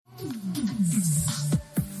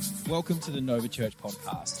Welcome to the Nova Church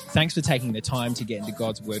podcast. Thanks for taking the time to get into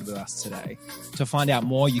God's Word with us today. To find out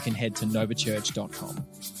more, you can head to novachurch.com.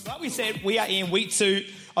 Like we said, we are in week 2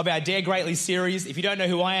 of our Dare Greatly series. If you don't know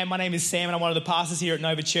who I am, my name is Sam and I'm one of the pastors here at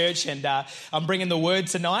Nova Church, and I'm bringing the Word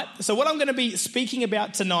tonight. So what I'm going to be speaking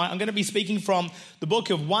about tonight, I'm going to be speaking from the book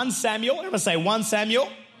of 1 Samuel. I'm going to say 1 Samuel.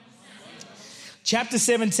 Chapter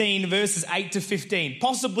 17, verses 8 to 15.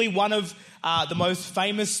 Possibly one of the most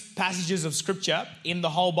famous passages of Scripture in the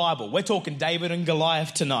whole Bible. We're talking David and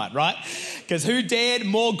Goliath tonight, right? Because who dared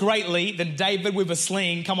more greatly than David with a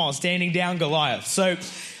sling, come on, standing down Goliath? So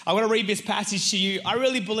I want to read this passage to you. I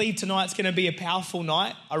really believe tonight's going to be a powerful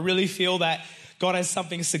night. I really feel that God has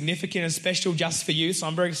something significant and special just for you. So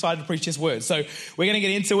I'm very excited to preach this word. So we're going to get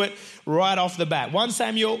into it right off the bat. 1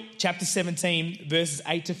 Samuel chapter 17, verses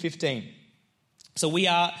 8 to 15. So we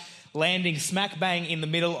are landing smack bang in the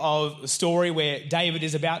middle of a story where David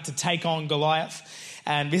is about to take on Goliath.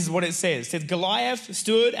 And this is what it says. It says, Goliath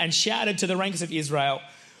stood and shouted to the ranks of Israel,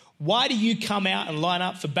 "Why do you come out and line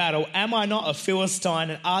up for battle? Am I not a Philistine,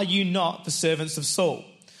 and are you not the servants of Saul?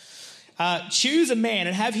 Choose a man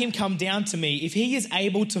and have him come down to me. If he is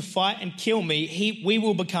able to fight and kill me, we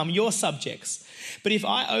will become your subjects. But if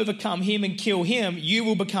I overcome him and kill him, you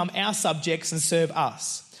will become our subjects and serve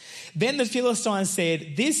us." Then the Philistines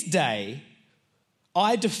said, "This day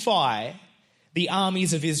I defy the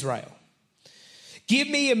armies of Israel. Give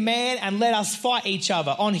me a man and let us fight each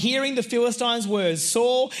other." On hearing the Philistines' words,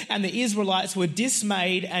 Saul and the Israelites were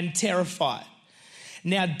dismayed and terrified.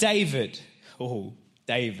 Now David,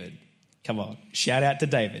 come on, shout out to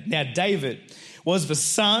David. Now David was the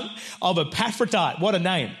son of a Ephrathite, what a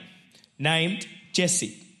name, named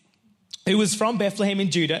Jesse, who was from Bethlehem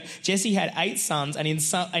in Judah. Jesse had 8 sons, and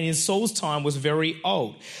in Saul's time was very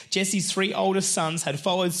old. Jesse's 3 oldest sons had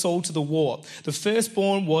followed Saul to the war. The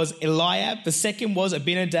firstborn was Eliab, the second was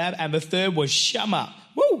Abinadab, and the third was Shammah.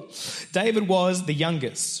 Woo! David was the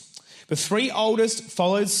youngest. The 3 oldest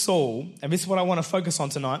followed Saul, and this is what I want to focus on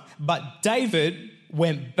tonight. But David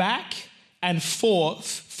went back and forth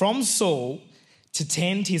from Saul to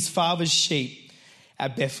tend his father's sheep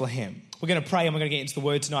at Bethlehem. We're going to pray and we're going to get into the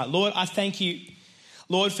word tonight. Lord, I thank you,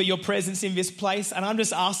 Lord, for your presence in this place. And I'm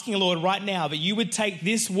just asking, Lord, right now that you would take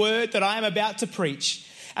this word that I am about to preach.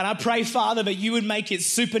 And I pray, Father, that you would make it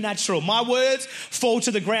supernatural. My words fall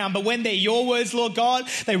to the ground, but when they're your words, Lord God,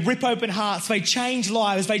 they rip open hearts, they change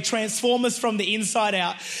lives, they transform us from the inside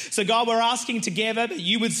out. So God, we're asking together that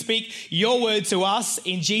you would speak your word to us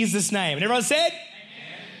in Jesus' name. And everyone said?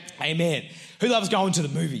 Amen. Amen. Who loves going to the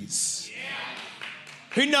movies?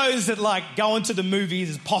 Who knows that going to the movies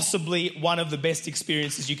is possibly one of the best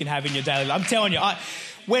experiences you can have in your daily life? I'm telling you,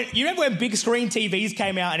 you remember when big screen TVs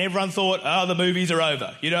came out and everyone thought, oh, the movies are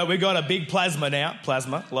over. You know, we got a big plasma now.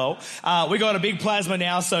 Plasma, lol. We got a big plasma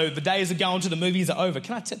now, so the days of going to the movies are over.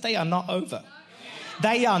 Can I tell you, they are not over.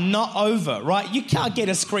 They are not over, right? You can't get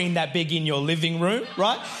a screen that big in your living room,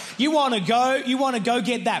 right? You want to go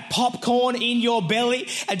get that popcorn in your belly,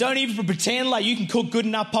 and don't even pretend like you can cook good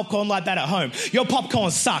enough popcorn like that at home. Your popcorn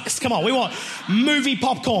sucks. Come on, we want movie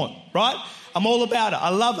popcorn, right? I'm all about it. I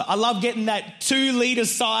love it. I love getting that 2-litre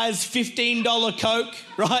size $15 Coke,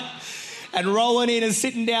 right? And rolling in and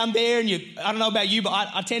sitting down there, and I don't know about you, but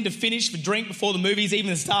I tend to finish the drink before the movie's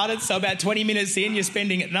even started. So about 20 minutes in, you're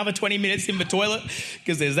spending another 20 minutes in the toilet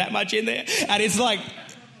because there's that much in there. And it's like,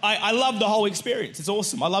 I love the whole experience. It's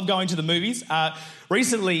awesome. I love going to the movies.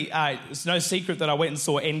 Recently, it's no secret that I went and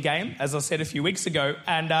saw Endgame, as I said a few weeks ago.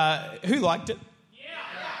 And who liked it?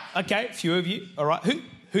 Yeah. Okay, a few of you. All right.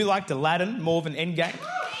 Who liked Aladdin more than Endgame?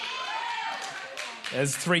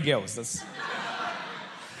 There's 3 girls.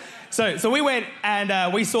 So we went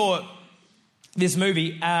and we saw this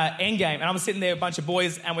movie, Endgame, and I'm sitting there with a bunch of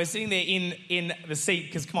boys, and we're sitting there in the seat,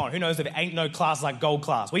 because come on, who knows if there ain't no class like gold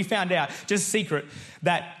class. We found out, just secret,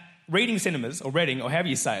 that Reading Cinemas, or Reading, or however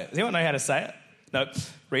you say it. Does anyone know how to say it? No,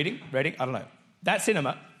 Reading, I don't know. That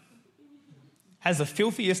cinema has the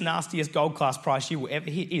filthiest, nastiest gold class price you will ever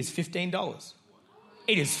hear. It is $15.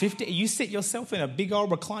 It is $50. You sit yourself in a big old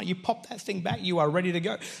recliner, you pop that thing back, you are ready to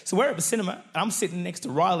go. So we're at the cinema, and I'm sitting next to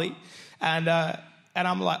Riley, and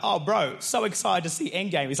I'm like, oh, bro, so excited to see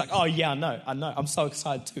Endgame. He's like, oh, yeah, I know, I'm so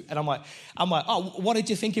excited too. And I'm like, oh, what did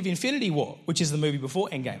you think of Infinity War, which is the movie before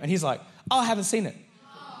Endgame? And he's like, oh, I haven't seen it.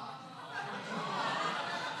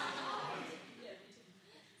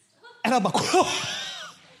 And I'm like, whoa.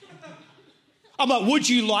 I'm like, would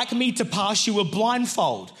you like me to pass you a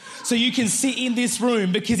blindfold so you can sit in this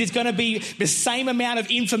room, because it's going to be the same amount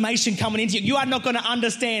of information coming into you. You are not going to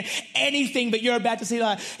understand anything that you're about to see.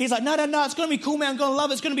 He's like, no, it's going to be cool, man. I'm going to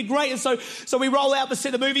love it. It's going to be great. And so we roll out,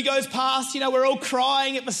 the movie goes past, we're all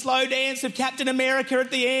crying at the slow dance of Captain America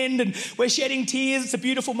at the end, and we're shedding tears. It's a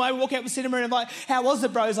beautiful moment. We walk out the cinema and I'm like, how was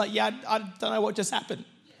it, bro? He's like, yeah, I don't know what just happened.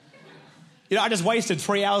 I just wasted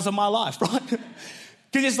 3 hours of my life, right?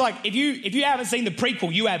 Because it's like, if you haven't seen the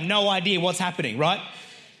prequel, you have no idea what's happening, right?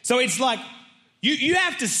 So it's like, you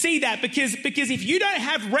have to see that, because if you don't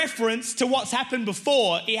have reference to what's happened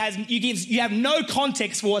before, you have no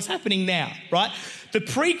context for what's happening now, right? The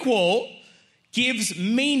prequel gives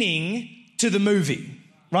meaning to the movie,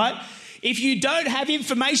 right? If you don't have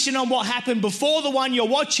information on what happened before the one you're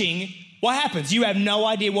watching, what happens? You have no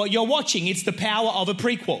idea what you're watching. It's the power of a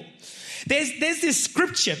prequel. There's this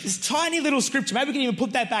scripture, this tiny little scripture. Maybe we can even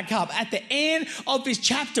put that back up. At the end of this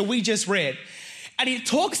chapter we just read. And it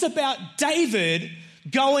talks about David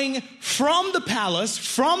going from the palace,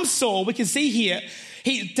 from Saul. We can see here.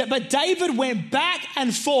 But David went back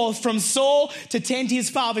and forth from Saul to tend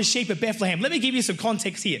his father's sheep at Bethlehem. Let me give you some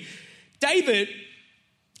context here. David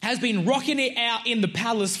has been rocking it out in the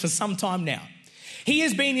palace for some time now. He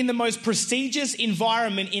has been in the most prestigious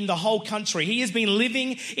environment in the whole country. He has been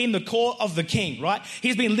living in the court of the king, right?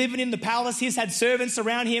 He's been living in the palace. He's had servants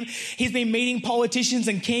around him. He's been meeting politicians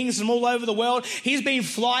and kings from all over the world. He's been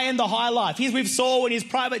flying the high life. He's with Saul in his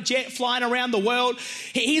private jet flying around the world.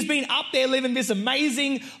 He's been up there living this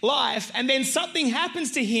amazing life. And then something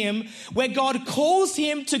happens to him where God calls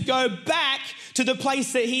him to go back to the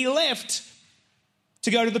place that he left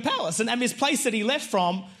to go to the palace. And this place that he left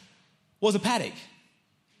from was a paddock.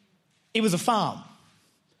 It was a farm.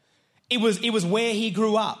 It was where he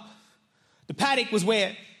grew up. The paddock was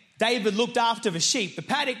where David looked after the sheep. The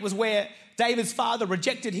paddock was where David's father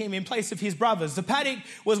rejected him in place of his brothers. The paddock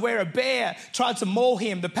was where a bear tried to maul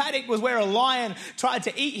him. The paddock was where a lion tried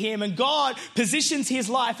to eat him. And God positions his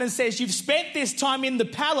life and says, you've spent this time in the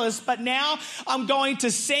palace, but now I'm going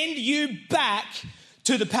to send you back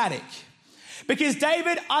to the paddock. Because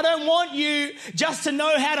David, I don't want you just to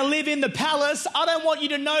know how to live in the palace. I don't want you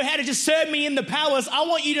to know how to just serve me in the palace. I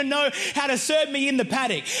want you to know how to serve me in the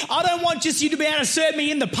paddock. I don't want just you to be able to serve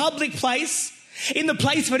me in the public place, in the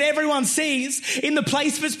place that everyone sees, in the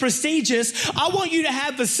place that's prestigious. I want you to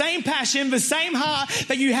have the same passion, the same heart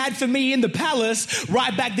that you had for me in the palace,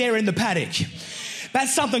 right back there in the paddock.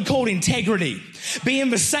 That's something called integrity.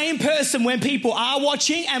 Being the same person when people are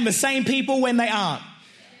watching and the same people when they aren't.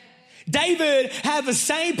 David had the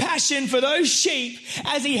same passion for those sheep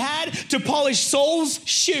as he had to polish Saul's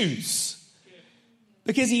shoes,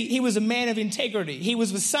 because he was a man of integrity. He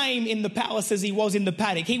was the same in the palace as he was in the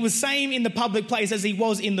paddock. He was the same in the public place as he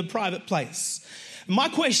was in the private place. My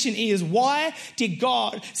question is, why did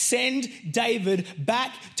God send David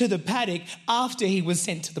back to the paddock after he was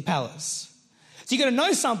sent to the palace? So you got to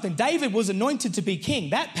know something. David was anointed to be king.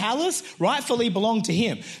 That palace rightfully belonged to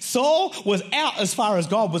him. Saul was out as far as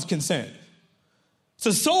God was concerned.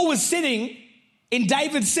 So Saul was sitting in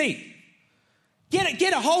David's seat.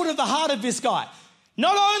 Get a hold of the heart of this guy.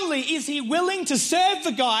 Not only is he willing to serve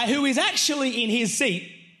the guy who is actually in his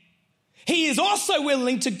seat, he is also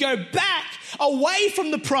willing to go back away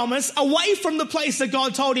from the promise, away from the place that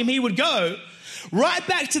God told him he would go, right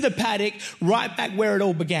back to the paddock, right back where it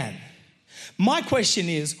all began. My question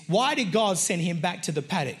is, why did God send him back to the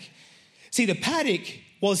paddock? See, the paddock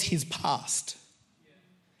was his past.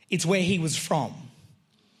 It's where he was from.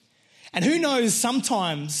 And who knows,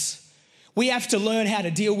 sometimes we have to learn how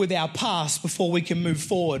to deal with our past before we can move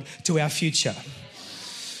forward to our future.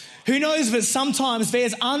 Who knows that sometimes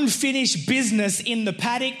there's unfinished business in the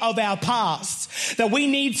paddock of our past that we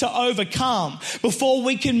need to overcome before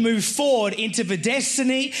we can move forward into the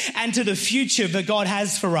destiny and to the future that God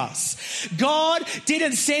has for us. God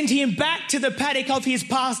didn't send him back to the paddock of his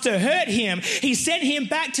past to hurt him. He sent him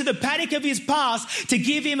back to the paddock of his past to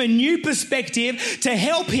give him a new perspective, to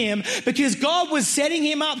help him, because God was setting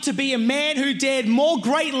him up to be a man who dared more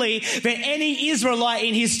greatly than any Israelite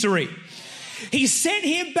in history. He sent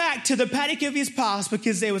him back to the paddock of his past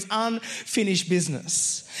because there was unfinished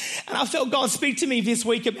business. And I felt God speak to me this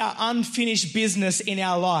week about unfinished business in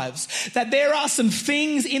our lives. That there are some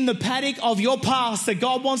things in the paddock of your past that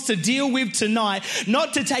God wants to deal with tonight,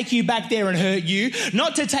 not to take you back there and hurt you,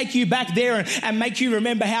 not to take you back there and make you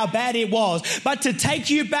remember how bad it was, but to take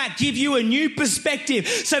you back, give you a new perspective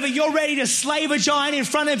so that you're ready to slay the giant in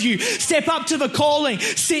front of you, step up to the calling,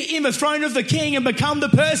 sit in the throne of the King and become the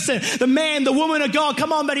person, the man, the woman of God,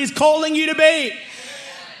 come on, that he's calling you to be.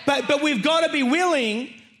 But we've got to be willing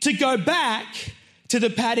to go back to the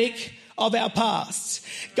paddock of our past.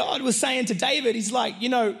 God was saying to David, he's like,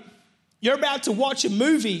 you're about to watch a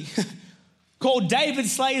movie called David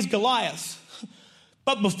Slays Goliath.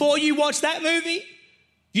 But before you watch that movie,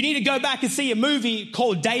 you need to go back and see a movie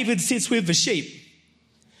called David Sits with the Sheep.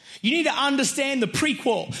 You need to understand the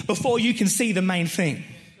prequel before you can see the main thing.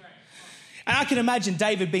 And I can imagine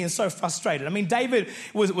David being so frustrated. I mean, David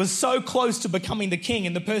was so close to becoming the king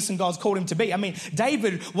and the person God's called him to be. I mean,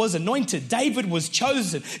 David was anointed. David was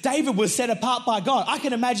chosen. David was set apart by God. I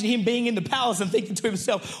can imagine him being in the palace and thinking to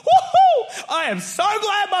himself, woohoo, I am so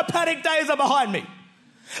glad my paddock days are behind me.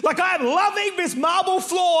 Like, I am loving this marble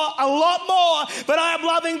floor a lot more than I am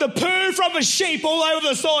loving the poo from a sheep all over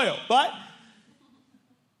the soil, right?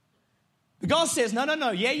 But God says, no.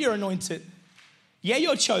 Yeah, you're anointed. Yeah,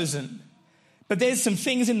 you're chosen. But there's some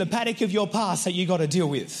things in the paddock of your past that you got to deal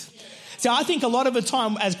with. So I think a lot of the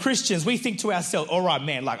time as Christians, we think to ourselves, all right,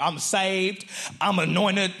 man, like I'm saved, I'm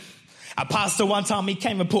anointed. A pastor one time, he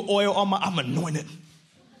came and put oil on I'm anointed.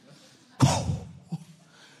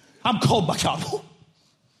 I'm called by God.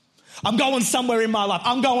 I'm going somewhere in my life.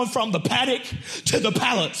 I'm going from the paddock to the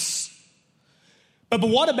palace. But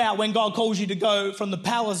what about when God calls you to go from the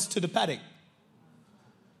palace to the paddock?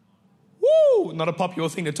 Woo! Not a popular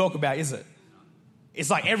thing to talk about, is it? It's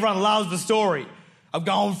like everyone loves the story of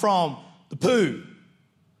going from the poo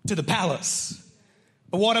to the palace.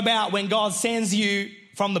 But what about when God sends you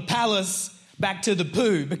from the palace back to the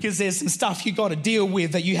poo? Because there's some stuff you got to deal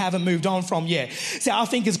with that you haven't moved on from yet. See, I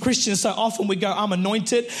think as Christians, so often we go, I'm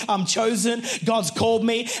anointed, I'm chosen, God's called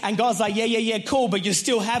me. And God's like, yeah, cool, but you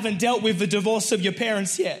still haven't dealt with the divorce of your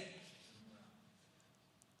parents yet.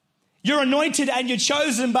 You're anointed and you're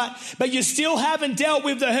chosen, but you still haven't dealt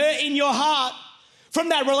with the hurt in your heart from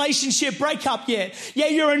that relationship breakup yet. Yeah,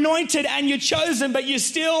 you're anointed and you're chosen, but you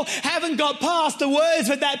still haven't got past the words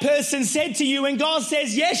that person said to you. And God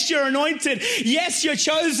says, yes, you're anointed. Yes, you're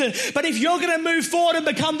chosen. But if you're going to move forward and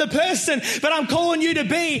become the person that I'm calling you to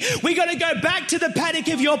be, we got to go back to the paddock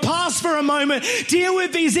of your past for a moment, deal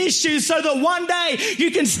with these issues so that one day you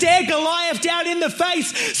can stare Goliath down in the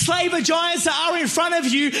face, slay the giants that are in front of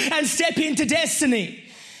you, and step into destiny.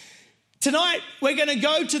 Tonight, we're going to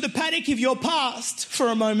go to the paddock of your past for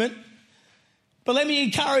a moment. But let me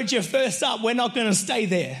encourage you, first up, we're not going to stay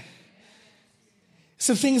there.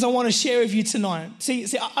 Some things I want to share with you tonight. See,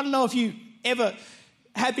 I don't know if you ever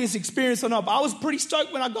had this experience or not, but I was pretty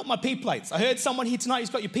stoked when I got my P plates. I heard someone here tonight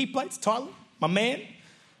who's got your P plates. Tyler, my man.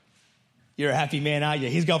 You're a happy man, aren't you?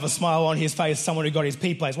 He's got a smile on his face, someone who got his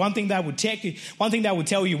P plates. One thing they would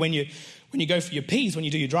tell you when you go for your Ps, when you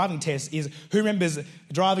do your driving test, is who remembers a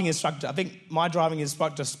driving instructor? I think my driving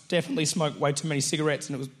instructor definitely smoked way too many cigarettes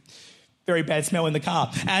and it was very bad smell in the car.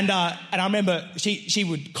 And I remember she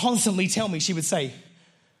would constantly tell me, she would say,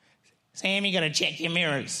 Sam, you got to check your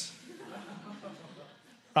mirrors.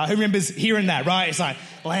 Right? Who remembers hearing that, right? It's like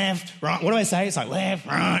left, right. What do I say? It's like left,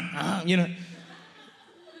 right,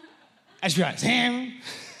 And she'd be like, Sam,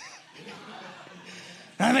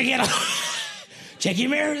 don't forget, check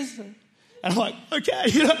your mirrors. And I'm like, okay,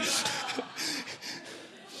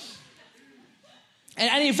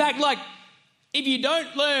 And in fact, like, if you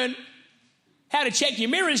don't learn how to check your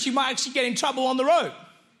mirrors, you might actually get in trouble on the road.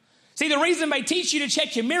 See, the reason they teach you to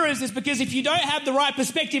check your mirrors is because if you don't have the right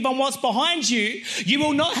perspective on what's behind you, you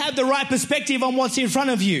will not have the right perspective on what's in front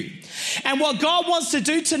of you. And what God wants to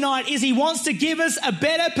do tonight is he wants to give us a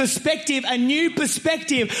better perspective, a new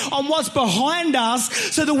perspective on what's behind us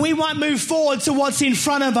so that we might move forward to what's in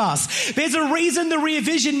front of us. There's a reason the rear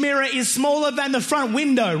vision mirror is smaller than the front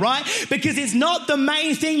window, right? Because it's not the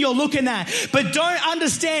main thing you're looking at. But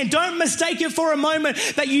don't mistake it for a moment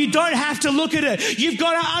that you don't have to look at it. You've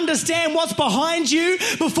got to understand what's behind you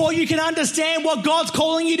before you can understand what God's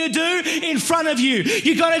calling you to do in front of you.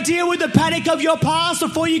 You've got to deal with the paddock of your past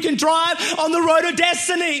before you can drive on the road of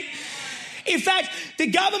destiny. In fact, the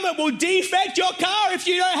government will defect your car if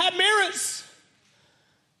you don't have mirrors.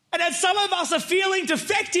 And then some of us are feeling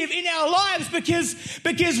defective in our lives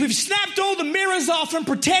because we've snapped all the mirrors off and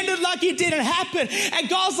pretended like it didn't happen. And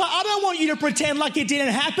God's like, I don't want you to pretend like it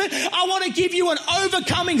didn't happen. I want to give you an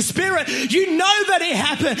overcoming spirit. You know that it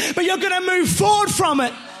happened, but you're going to move forward from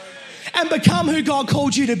it and become who God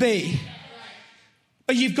called you to be.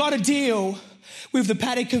 But you've got to deal with the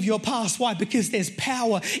paddock of your past. Why? Because there's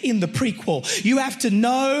power in the prequel. You have to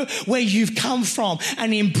know where you've come from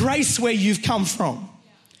and embrace where you've come from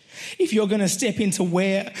if you're going to step into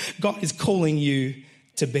where God is calling you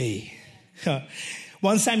to be.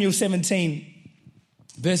 1 Samuel 17,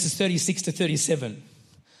 verses 36 to 37.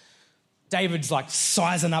 David's like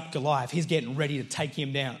sizing up Goliath. He's getting ready to take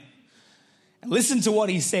him down. And listen to what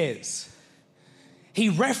he says. He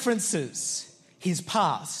references his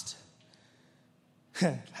past.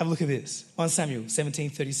 Have a look at this. 1 Samuel 17,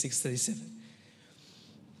 36, 37.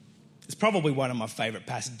 It's probably one of my favourite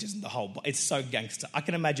passages in the whole Bible. It's so gangster. I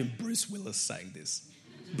can imagine Bruce Willis saying this.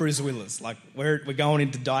 Bruce Willis, like we're going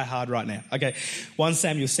into Die Hard right now. Okay, 1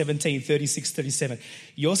 Samuel 17, 36, 37.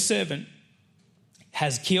 Your servant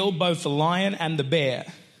has killed both the lion and the bear.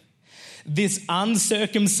 This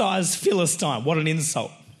uncircumcised Philistine, what an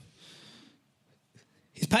insult.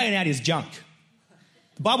 He's paying out his junk.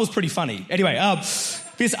 The Bible's pretty funny. Anyway,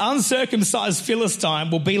 this uncircumcised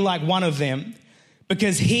Philistine will be like one of them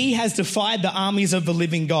because he has defied the armies of the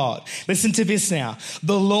living God. Listen to this now.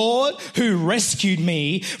 The Lord who rescued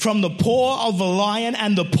me from the paw of the lion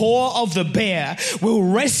and the paw of the bear will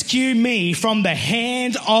rescue me from the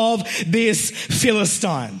hand of this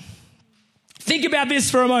Philistine. Think about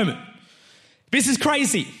this for a moment. This is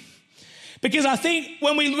crazy. Because I think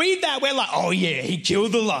when we read that, we're like, oh yeah, he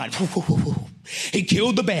killed the lion. He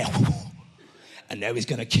killed the bear. And now he's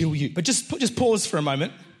going to kill you. But just pause for a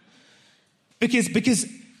moment. Because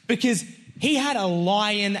he had a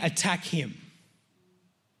lion attack him.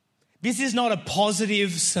 This is not a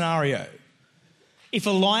positive scenario. If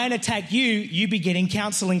a lion attacked you, you'd be getting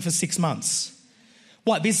counselling for 6 months.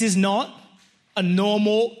 What? This is not a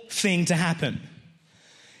normal thing to happen.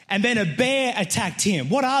 And then a bear attacked him.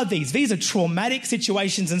 What are these? These are traumatic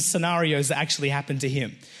situations and scenarios that actually happened to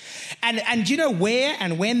him. And you know where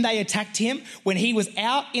and when they attacked him? When he was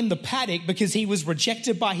out in the paddock because he was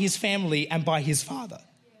rejected by his family and by his father.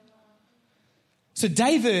 So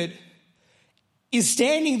David is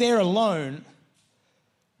standing there alone,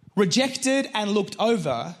 rejected and looked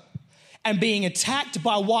over, and being attacked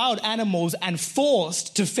by wild animals and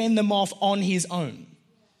forced to fend them off on his own.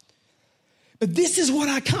 But this is what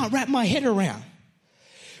I can't wrap my head around.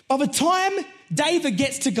 By the time David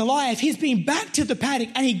gets to Goliath, he's been back to the paddock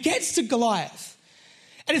and he gets to Goliath.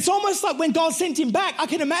 And it's almost like when God sent him back, I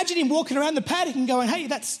can imagine him walking around the paddock and going, hey,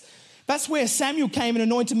 that's where Samuel came and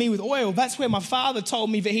anointed me with oil. That's where my father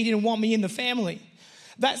told me that he didn't want me in the family.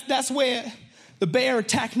 That's where the bear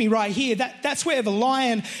attacked me right here. That's where the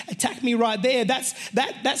lion attacked me right there.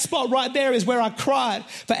 That spot right there is where I cried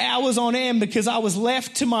for hours on end because I was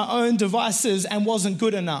left to my own devices and wasn't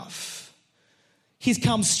good enough. He's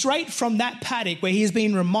come straight from that paddock where he's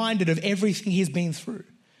been reminded of everything he's been through.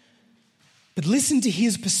 But listen to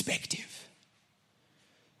his perspective.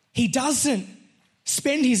 He doesn't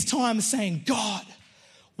spend his time saying, God,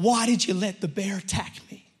 why did you let the bear attack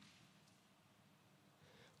me?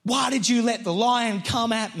 Why did you let the lion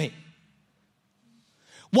come at me?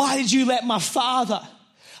 Why did you let my father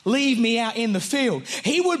leave me out in the field?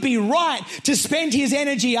 He would be right to spend his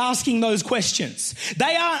energy asking those questions.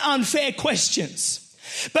 They aren't unfair questions.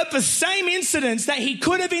 But the same incidents that he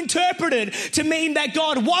could have interpreted to mean that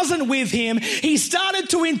God wasn't with him, he started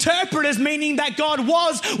to interpret as meaning that God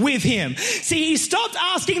was with him. See, he stopped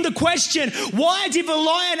asking the question, why did the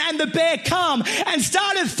lion and the bear come? And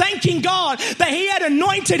started thanking God that he had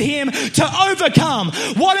anointed him to overcome.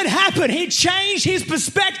 What had happened? He changed his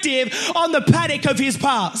perspective on the paddock of his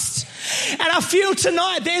past. And I feel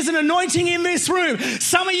tonight there's an anointing in this room.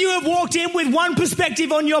 Some of you have walked in with one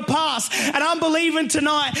perspective on your past, and I'm believing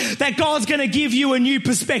tonight that God's going to give you a new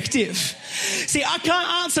perspective. See, I can't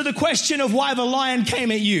answer the question of why the lion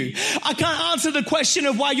came at you. I can't answer the question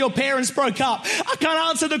of why your parents broke up. I can't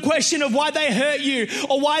answer the question of why they hurt you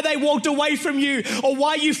or why they walked away from you or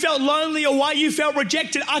why you felt lonely or why you felt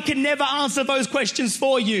rejected. I can never answer those questions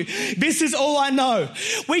for you. This is all I know.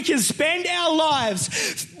 We can spend our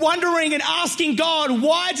lives wondering and asking God,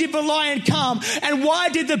 why did the lion come and why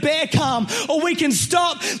did the bear come? Or we can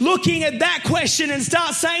stop looking at that question and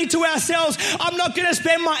start saying to ourselves, I'm not going to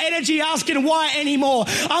spend my energy asking why anymore.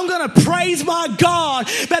 I'm going to praise my God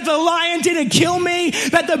that the lion didn't kill me,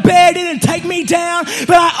 that the bear didn't take me down,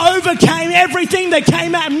 but I overcame everything that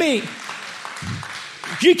came at me.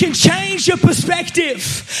 You can change your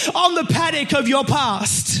perspective on the paddock of your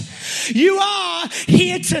past. You are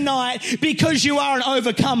here tonight because you are an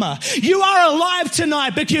overcomer. You are alive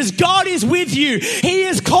tonight because God is with you. He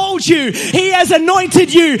has called you. He has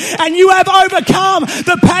anointed you. And you have overcome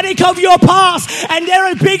the paddock of your past. And there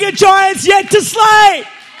are bigger giants yet to slay.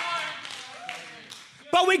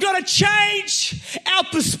 But we've got to change our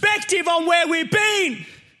perspective on where we've been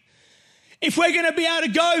if we're going to be able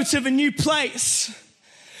to go to the new place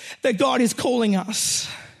that God is calling us.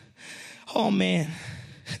 Oh man.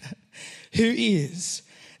 Who is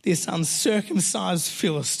this uncircumcised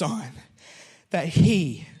Philistine that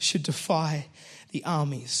he should defy the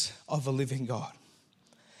armies of a living God?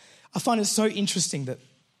 I find it so interesting that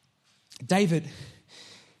David,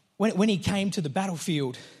 when he came to the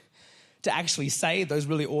battlefield to actually say those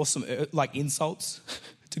really awesome insults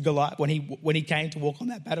to Goliath, when he came to walk on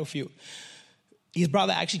that battlefield, his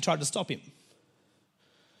brother actually tried to stop him.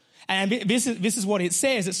 And this is what it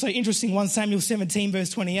says. It's so interesting, 1 Samuel 17 verse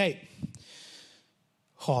 28.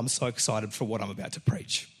 Oh, I'm so excited for what I'm about to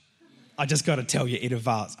preach. I just got to tell you in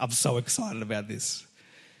advance, I'm so excited about this.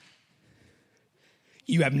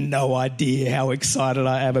 You have no idea how excited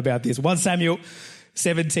I am about this. 1 Samuel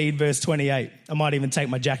 17 verse 28. I might even take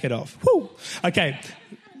my jacket off. Woo! Okay.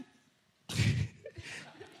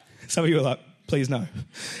 Some of you are like, please no.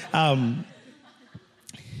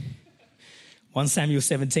 1 Samuel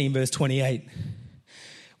 17 verse 28.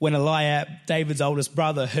 When Eliab, David's oldest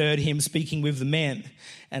brother, heard him speaking with the men,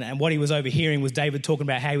 and what he was overhearing was David talking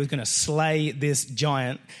about how he was going to slay this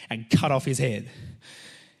giant and cut off his head.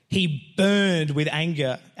 He burned with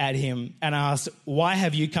anger at him and asked, why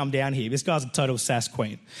have you come down here? This guy's a total sass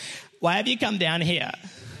queen. Why have you come down here?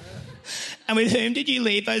 And with whom did you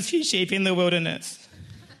leave those few sheep in the wilderness?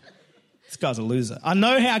 This guy's a loser. I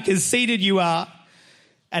know how conceited you are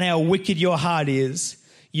and how wicked your heart is.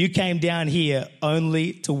 You came down here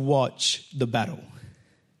only to watch the battle.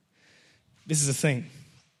 This is the thing.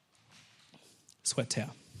 Sweat towel.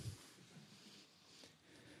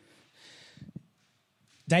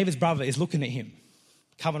 David's brother is looking at him,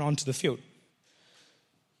 coming onto the field.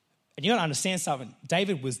 And you got to understand something.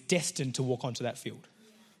 David was destined to walk onto that field.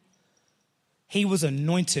 He was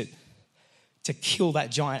anointed to kill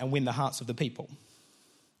that giant and win the hearts of the people.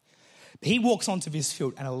 But he walks onto this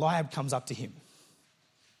field and Eliab comes up to him.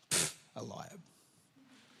 Eliab.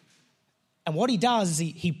 And what he does is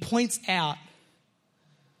he points out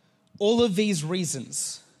all of these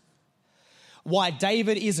reasons why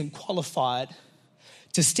David isn't qualified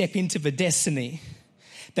to step into the destiny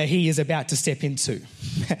that he is about to step into.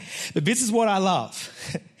 But this is what I love.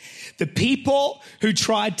 The people who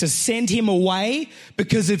tried to send him away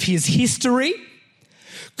because of his history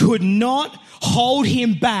could not hold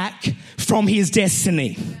him back from his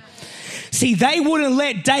destiny. See, they wouldn't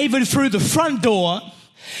let David through the front door.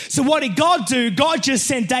 So what did God do? God just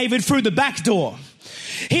sent David through the back door.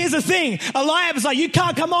 Here's the thing. Eliab was like, you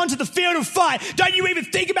can't come onto the field and fight. Don't you even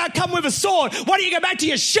think about coming with a sword. Why don't you go back to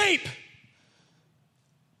your sheep?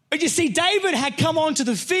 But you see, David had come onto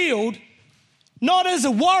the field not as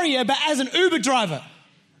a warrior, but as an Uber driver.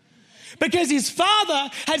 Because his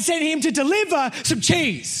father had sent him to deliver some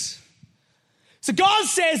cheese. So God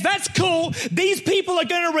says, that's cool. These people are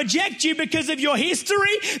going to reject you because of your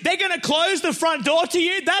history. They're going to close the front door to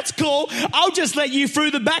you. That's cool. I'll just let you through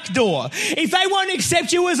the back door. If they won't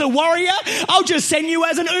accept you as a warrior, I'll just send you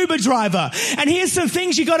as an Uber driver. And here's some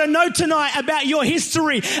things you got to know tonight about your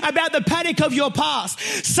history, about the paddock of your past.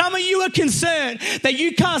 Some of you are concerned that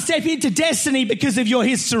you can't step into destiny because of your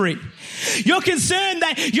history. You're concerned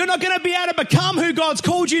that you're not going to be able to become who God's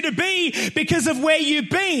called you to be because of where you've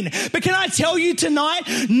been. But can I tell you tonight,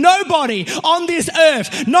 nobody on this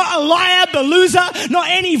earth, not Eliab the loser, not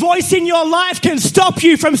any voice in your life can stop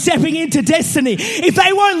you from stepping into destiny. If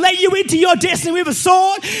they won't let you into your destiny with a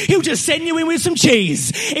sword, he'll just send you in with some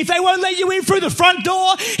cheese. If they won't let you in through the front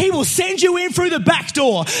door, he will send you in through the back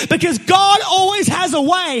door. Because God always has a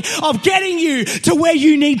way of getting you to where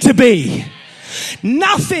you need to be.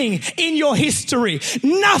 Nothing in your history,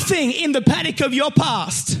 nothing in the paddock of your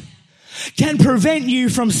past can prevent you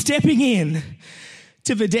from stepping in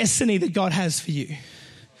to the destiny that God has for you.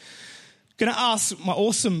 Going to ask my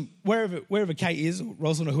awesome, wherever Kate is, or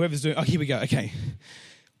Rosalind, or whoever's doing, oh, here we go, okay.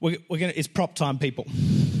 We're going to, it's prop time, people.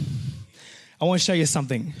 I want to show you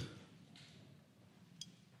something.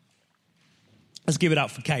 Let's give it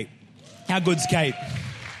up for Kate. How good's Kate?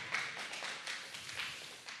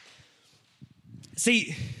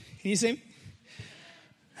 See, can you see me?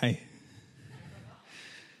 Hey.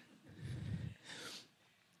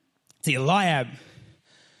 See, Eliab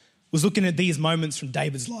was looking at these moments from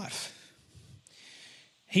David's life.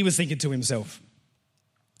 He was thinking to himself,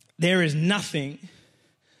 there is nothing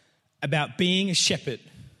about being a shepherd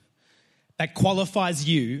that qualifies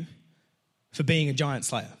you for being a giant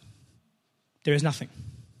slayer. There is nothing.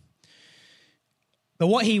 But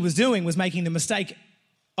what he was doing was making the mistake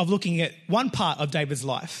of looking at one part of David's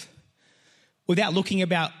life without looking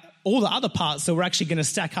about all the other parts that were actually going to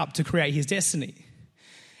stack up to create his destiny.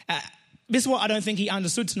 This is what I don't think he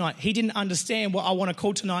understood tonight. He didn't understand what I want to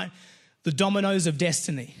call tonight the dominoes of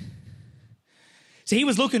destiny. So he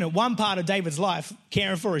was looking at one part of David's life,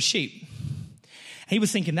 caring for his sheep. He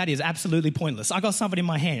was thinking that is absolutely pointless. I got something in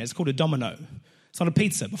my hand. It's called a domino. It's not a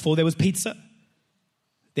pizza. Before there was pizza,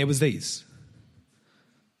 there was these.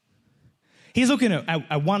 He's looking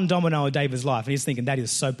at one domino of David's life and he's thinking that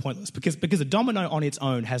is so pointless because a domino on its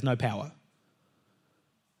own has no power.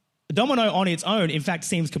 A domino on its own, in fact,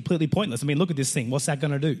 seems completely pointless. I mean, look at this thing. What's that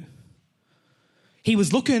going to do? He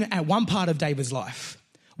was looking at one part of David's life,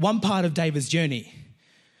 one part of David's journey,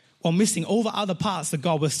 while missing all the other parts that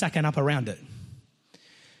God was stacking up around it.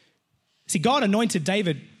 See, God anointed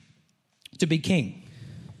David to be king.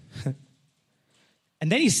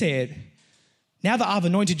 And then he said, now that I've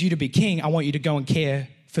anointed you to be king, I want you to go and care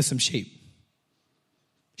for some sheep.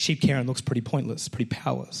 Sheep caring looks pretty pointless, pretty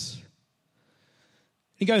powerless.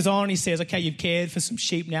 He goes on, he says, okay, you've cared for some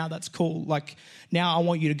sheep now, that's cool. Like, now I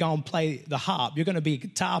want you to go and play the harp. You're going to be a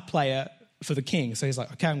guitar player for the king. So he's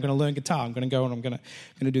like, okay, I'm going to learn guitar. I'm going to go and I'm going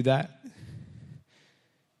to do that. And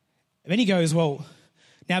then he goes, well,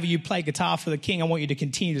 now that you play guitar for the king, I want you to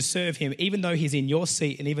continue to serve him. Even though he's in your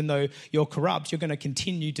seat and even though you're corrupt, you're going to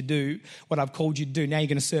continue to do what I've called you to do. Now you're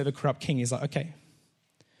going to serve a corrupt king. He's like, okay.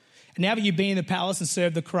 And now that you've been in the palace and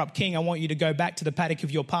served the corrupt king, I want you to go back to the paddock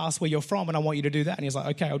of your past where you're from and I want you to do that. And he's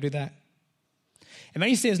like, okay, I'll do that. And then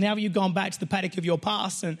he says, now that you've gone back to the paddock of your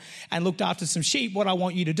past and looked after some sheep, what I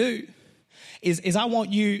want you to do is I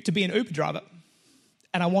want you to be an Uber driver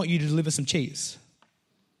and I want you to deliver some cheese.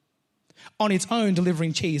 On its own,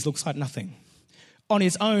 delivering cheese looks like nothing. On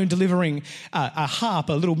its own, delivering a harp,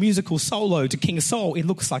 a little musical solo to King Saul, it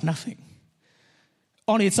looks like nothing.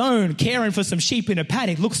 On its own, caring for some sheep in a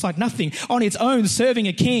paddock looks like nothing. On its own, serving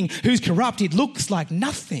a king who's corrupt, it looks like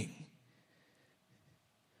nothing.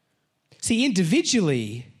 See,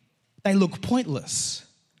 individually, they look pointless.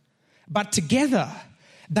 But together,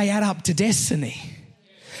 they add up to destiny.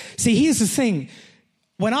 See, here's the thing.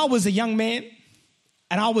 When I was a young man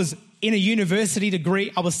and I was in a university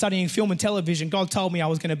degree, I was studying film and television, God told me I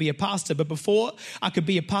was going to be a pastor. But before I could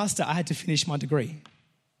be a pastor, I had to finish my degree.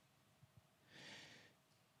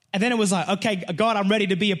 And then it was like, okay, God, I'm ready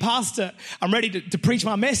to be a pastor. I'm ready to preach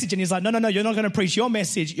my message. And he's like, no, you're not going to preach your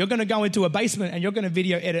message. You're going to go into a basement and you're going to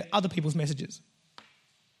video edit other people's messages.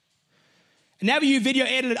 And now that you video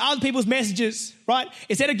edited other people's messages, right?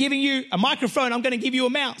 Instead of giving you a microphone, I'm going to give you a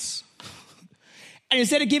mouse. And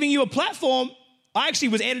instead of giving you a platform, I actually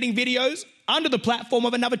was editing videos under the platform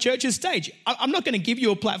of another church's stage. I'm not going to give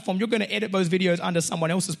you a platform. You're going to edit those videos under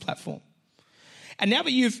someone else's platform. And now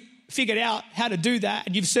that you've figured out how to do that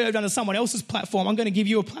and you've served under someone else's platform, I'm going to give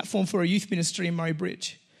you a platform for a youth ministry in Murray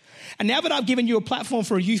Bridge. And now that I've given you a platform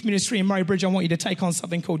for a youth ministry in Murray Bridge, I want you to take on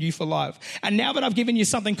something called Youth Alive. And now that I've given you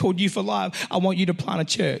something called Youth Alive, I want you to plant a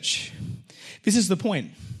church. This is the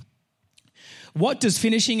point. What does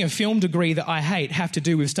finishing a film degree that I hate have to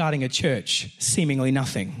do with starting a church? Seemingly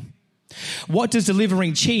nothing. What does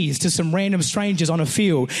delivering cheese to some random strangers on a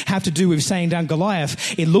field have to do with saying down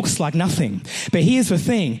Goliath? It looks like nothing. But here's the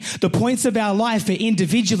thing. The points of our life that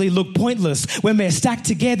individually look pointless when they're stacked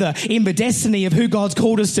together in the destiny of who God's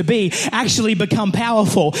called us to be actually become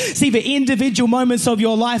powerful. See, the individual moments of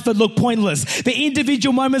your life that look pointless, the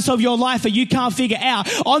individual moments of your life that you can't figure out,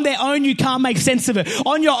 on their own you can't make sense of it.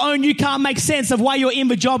 On your own you can't make sense of why you're in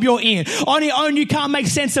the job you're in. On your own you can't make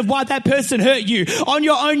sense of why that person hurt you. On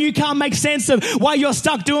your own you can't make sense of why you're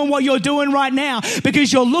stuck doing what you're doing right now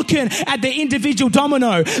because you're looking at the individual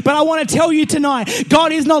domino. But I want to tell you tonight,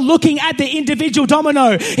 God is not looking at the individual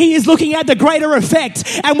domino. He is looking at the greater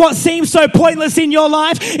effect. And what seems so pointless in your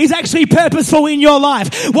life is actually purposeful in your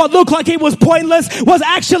life. What looked like it was pointless was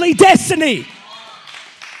actually destiny.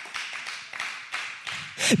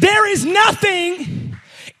 There is nothing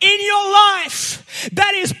in your life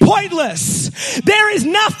that is pointless. There is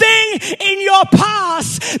nothing in your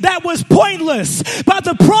past that was pointless. But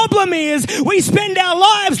the problem is we spend our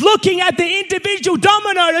lives looking at the individual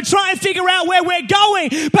domino to try and figure out where we're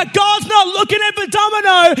going. But God's not looking at the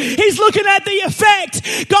domino. He's looking at the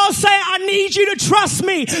effect. God's saying, I need you to trust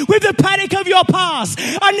me with the panic of your past.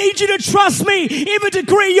 I need you to trust me in the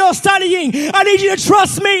degree you're studying. I need you to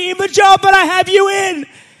trust me in the job that I have you in.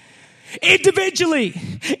 Individually,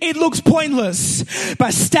 it looks pointless,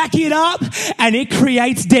 but stack it up and it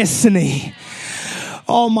creates destiny.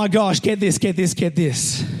 Oh my gosh, get this.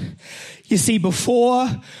 You see, before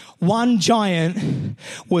one giant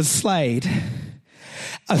was slayed,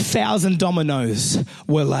 1,000 dominoes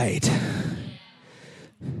were laid.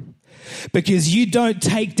 Because you don't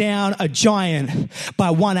take down a giant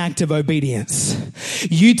by one act of obedience.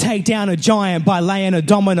 You take down a giant by laying a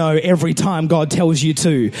domino every time God tells you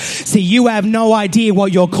to. See, you have no idea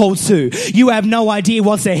what you're called to. You have no idea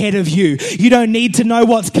what's ahead of you. You don't need to know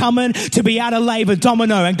what's coming to be able to lay the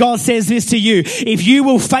domino. And God says this to you: if you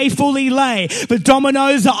will faithfully lay the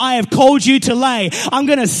dominoes that I have called you to lay, I'm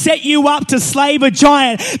going to set you up to slay the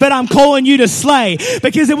giant that I'm calling you to slay.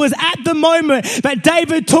 Because it was at the moment that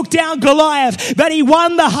David took down Goliath that he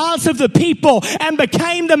won the hearts of the people and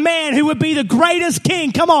became the man who would be the greatest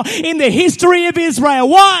king, come on, in the history of Israel.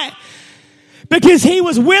 Why? Because he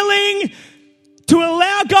was willing to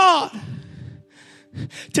allow God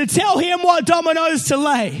to tell him what dominoes to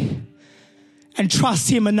lay and trust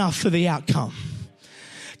him enough for the outcome.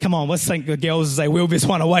 Come on, let's thank the girls as they wheel this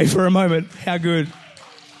one away for a moment. How good.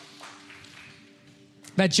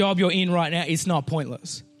 That job you're in right now, it's not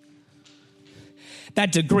pointless.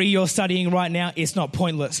 That degree you're studying right now, it's not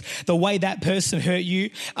pointless. The way that person hurt you,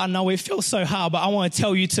 I know it feels so hard, but I want to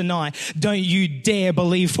tell you tonight, don't you dare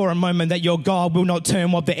believe for a moment that your God will not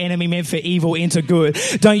turn what the enemy meant for evil into good.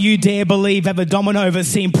 Don't you dare believe that the domino that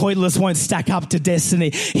seemed pointless won't stack up to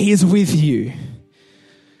destiny. He is with you.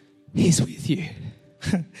 He's with you.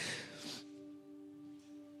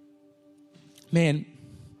 Man,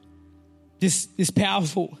 this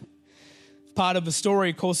powerful part of the story,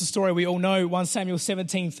 of course, the story we all know, 1 Samuel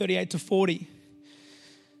 17, 38 to 40.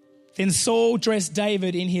 Then Saul dressed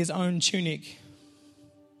David in his own tunic.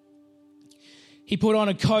 He put on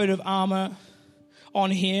a coat of armor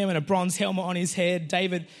on him and a bronze helmet on his head.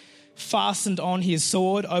 David fastened on his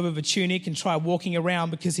sword over the tunic and tried walking around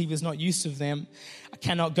because he was not used to them. I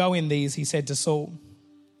cannot go in these, he said to Saul,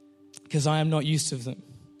 because I am not used to them.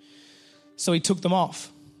 So he took them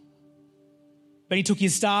off. But he took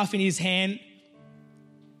his staff in his hand,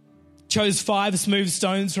 chose 5 smooth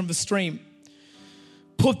stones from the stream,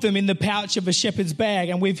 put them in the pouch of a shepherd's bag,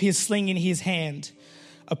 and with his sling in his hand,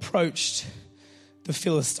 approached the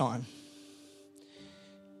Philistine.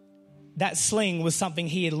 That sling was something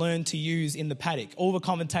he had learned to use in the paddock. All the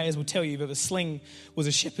commentators will tell you that the sling was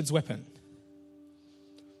a shepherd's weapon.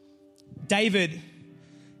 David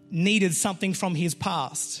needed something from his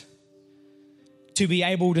past to be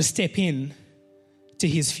able to step in to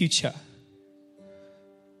his future.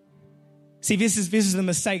 See, this is the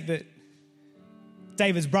mistake that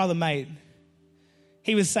David's brother made.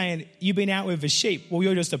 He was saying, you've been out with the sheep. Well,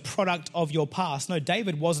 you're just a product of your past. No,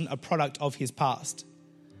 David wasn't a product of his past.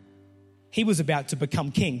 He was about to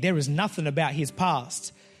become king. There is nothing about his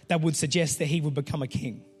past that would suggest that he would become a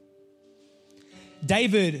king.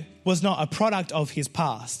 David was not a product of his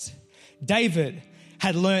past. David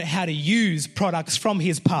had learned how to use products from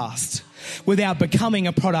his past without becoming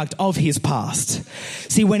a product of his past.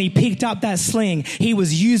 See, when he picked up that sling, he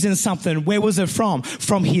was using something. Where was it from?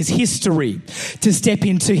 From his history to step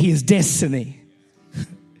into his destiny.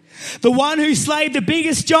 The one who slayed the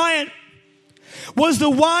biggest giant was the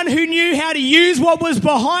one who knew how to use what was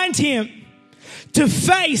behind him to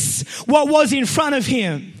face what was in front of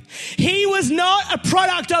him. He was not a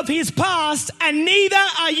product of his past, and neither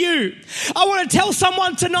are you. I want to tell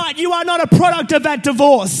someone tonight, you are not a product of that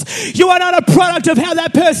divorce. You are not a product of how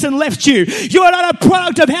that person left you. You are not a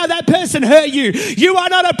product of how that person hurt you. You are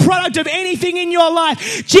not a product of anything in your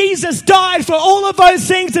life. Jesus died for all of those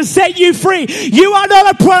things to set you free. You are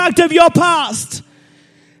not a product of your past.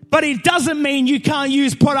 But it doesn't mean you can't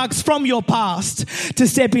use products from your past to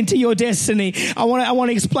step into your destiny. I want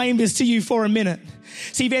to explain this to you for a minute.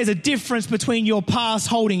 See, there's a difference between your past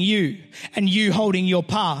holding you and you holding your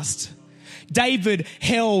past. David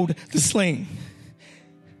held the sling.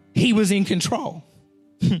 He was in control.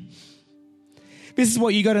 This is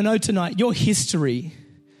what you got to know tonight. Your history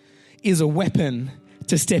is a weapon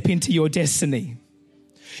to step into your destiny.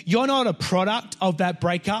 You're not a product of that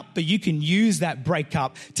breakup, but you can use that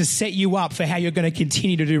breakup to set you up for how you're going to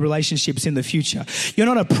continue to do relationships in the future. You're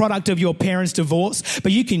not a product of your parents' divorce,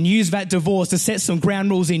 but you can use that divorce to set some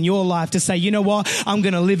ground rules in your life to say, you know what, I'm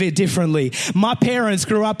going to live it differently. My parents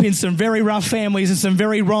grew up in some very rough families and some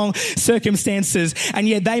very wrong circumstances, and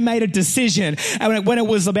yet they made a decision. And when it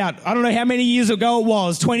was about, I don't know how many years ago it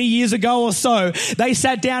was, 20 years ago or so, they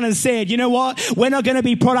sat down and said, you know what, we're not going to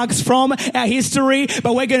be products from our history,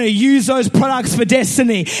 but we're we're going to use those products for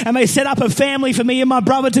destiny. And they set up a family for me and my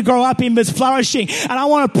brother to grow up in that's flourishing. And I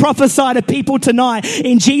want to prophesy to people tonight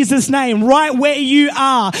in Jesus' name, right where you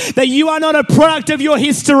are, that you are not a product of your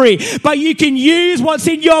history, but you can use what's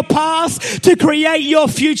in your past to create your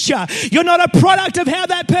future. You're not a product of how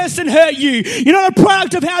that person hurt you. You're not a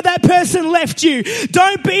product of how that person left you.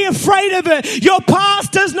 Don't be afraid of it. Your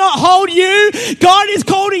past does not hold you. God is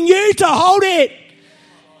calling you to hold it.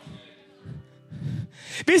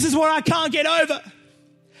 This is what I can't get over.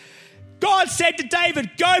 God said to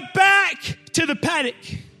David, go back to the paddock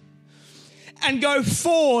and go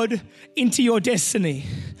forward into your destiny.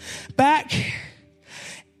 Back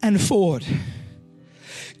and forward.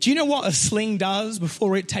 Do you know what a sling does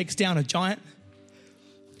before it takes down a giant?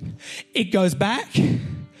 It goes back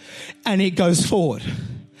and it goes forward.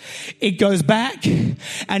 It goes back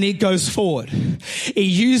and it goes forward. It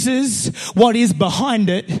uses what is behind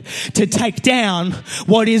it to take down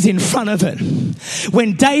what is in front of it.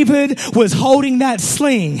 When David was holding that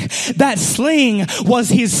sling was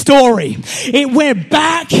his story. It went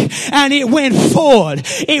back and it went forward.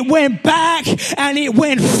 It went back and it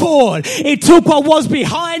went forward. It took what was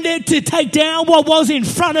behind it to take down what was in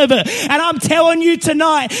front of it. And I'm telling you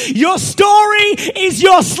tonight, your story is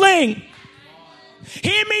your sling.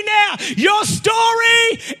 Hear me now. Your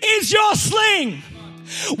story is your sling.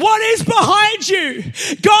 What is behind you,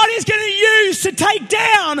 God is going to use to take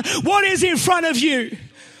down what is in front of you.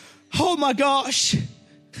 Oh my gosh.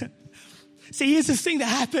 See, here's the thing that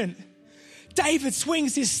happened. David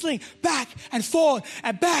swings his sling back and forward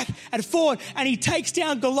and back and forward, and he takes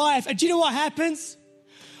down Goliath. And do you know what happens?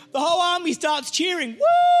 The whole army starts cheering.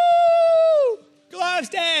 Woo! Goliath's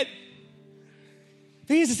dead.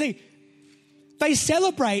 But here's the thing. They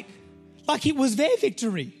celebrate like it was their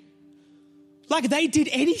victory. Like they did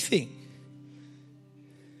anything.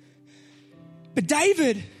 But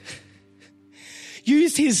David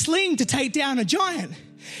used his sling to take down a giant.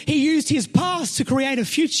 He used his past to create a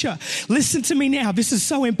future. Listen to me now. This is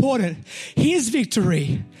so important. His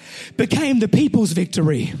victory became the people's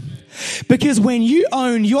victory. Because when you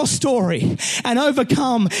own your story and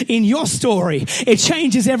overcome in your story, it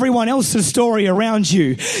changes everyone else's story around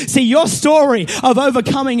you. See, your story of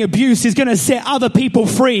overcoming abuse is going to set other people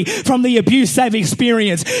free from the abuse they've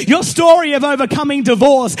experienced. Your story of overcoming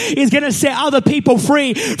divorce is going to set other people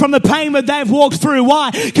free from the pain that they've walked through.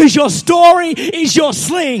 Why? Because your story is your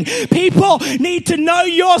sling. People need to know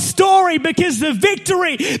your story, because the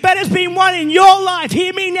victory that has been won in your life,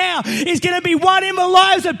 hear me now, is going to be won in the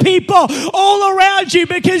lives of people all around you,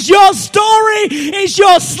 because your story is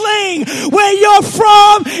your sling. Where you're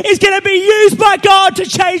from is going to be used by God to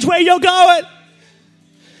change where you're going.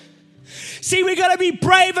 See, we've got to be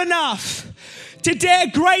brave enough to dare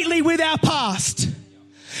greatly with our past,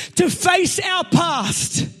 to face our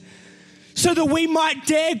past, so that we might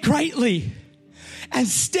dare greatly and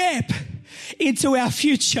step into our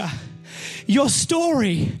future. Your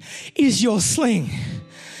story is your sling.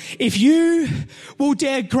 If you will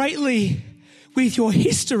dare greatly with your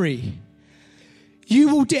history,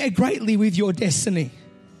 you will dare greatly with your destiny.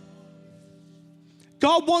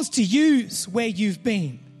 God wants to use where you've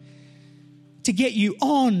been to get you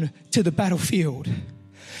on to the battlefield,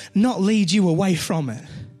 not lead you away from it.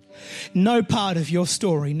 No part of your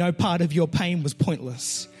story, no part of your pain was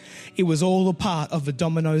pointless. It was all a part of the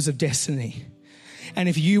dominoes of destiny. And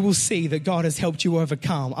if you will see that God has helped you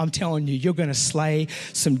overcome, I'm telling you, you're going to slay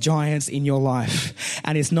some giants in your life.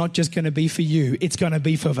 And it's not just going to be for you. It's going to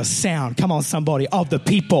be for the sound, come on somebody, of the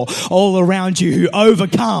people all around you who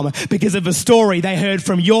overcome because of a story they heard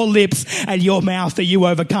from your lips and your mouth that you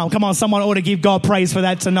overcome. Come on, someone ought to give God praise for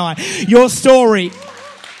that tonight. Your story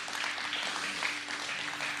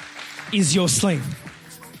is your sling.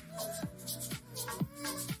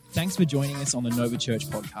 Thanks for joining us on the Nova Church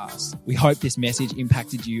podcast. We hope this message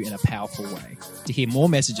impacted you in a powerful way. To hear more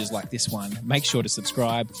messages like this one, make sure to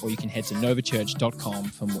subscribe, or you can head to novachurch.com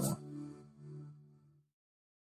for more.